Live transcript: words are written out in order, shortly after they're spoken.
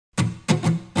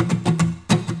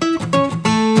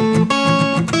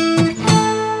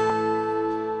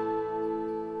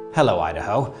Hello,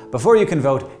 Idaho. Before you can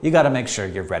vote, you gotta make sure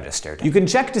you're registered. You can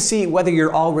check to see whether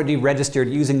you're already registered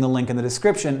using the link in the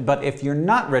description, but if you're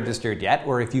not registered yet,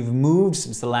 or if you've moved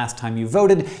since the last time you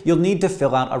voted, you'll need to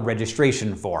fill out a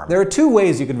registration form. There are two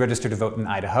ways you can register to vote in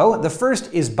Idaho. The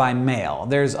first is by mail.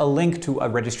 There's a link to a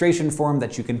registration form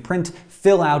that you can print,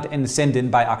 fill out, and send in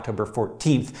by October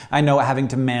 14th. I know having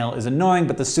to mail is annoying,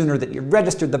 but the sooner that you're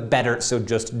registered, the better, so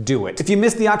just do it. If you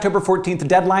missed the October 14th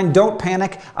deadline, don't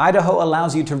panic. Idaho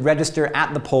allows you to register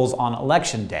at the polls on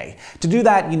Election Day. To do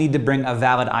that, you need to bring a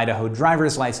valid Idaho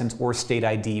driver's license or state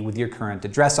ID with your current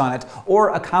address on it, or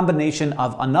a combination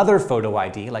of another photo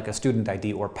ID, like a student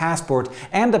ID or passport,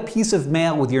 and a piece of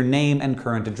mail with your name and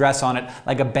current address on it,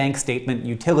 like a bank statement,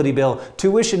 utility bill,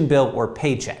 tuition bill, or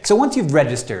paycheck. So once you've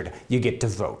registered, you get to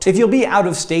vote. If you'll be out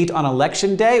of state on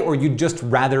Election Day, or you'd just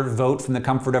rather vote from the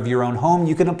comfort of your own home,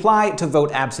 you can apply to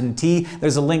vote absentee.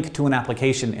 There's a link to an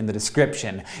application in the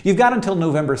description. You've got until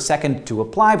November 2nd to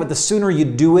apply, but the sooner you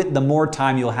do it, the more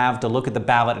time you'll have to look at the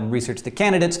ballot and research the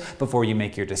candidates before you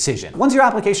make your decision. Once your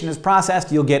application is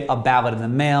processed, you'll get a ballot in the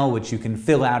mail, which you can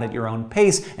fill out at your own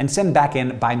pace and send back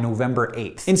in by November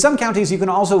 8th. In some counties, you can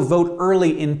also vote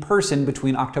early in person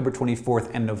between October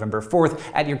 24th and November 4th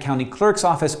at your county clerk's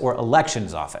office or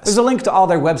elections office. There's a link to all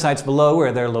their websites below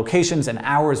where their locations and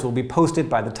hours will be posted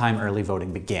by the time early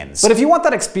voting begins. But if you want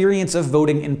that experience of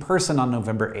voting in person on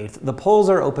November 8th, the polls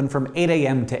are open from 8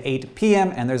 a.m. to 8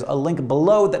 p.m. and there's a link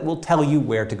below that will tell you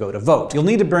where to go to vote. You'll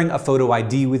need to bring a photo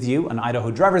ID with you, an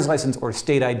Idaho driver's license or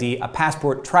state ID, a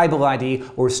passport, tribal ID,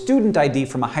 or student ID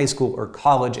from a high school or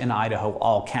college in Idaho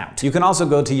all count. You can also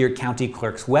go to your county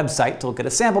clerk's website to look at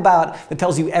a sample ballot that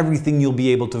tells you everything you'll be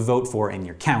able to vote for in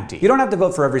your county. You don't have to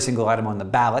vote for every single item on the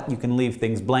ballot. You can leave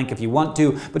things blank if you want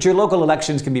to, but your local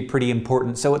elections can be pretty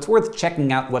important, so it's worth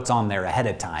checking out what's on there ahead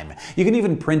of time. You can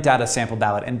even print out a sample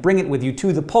ballot and bring it with you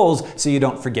to the polls so you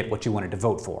don't forget what you wanted to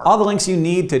vote for. All the links you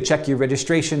need to check your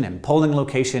registration and polling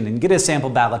location and get a sample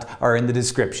ballot are in the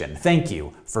description. Thank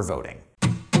you for voting.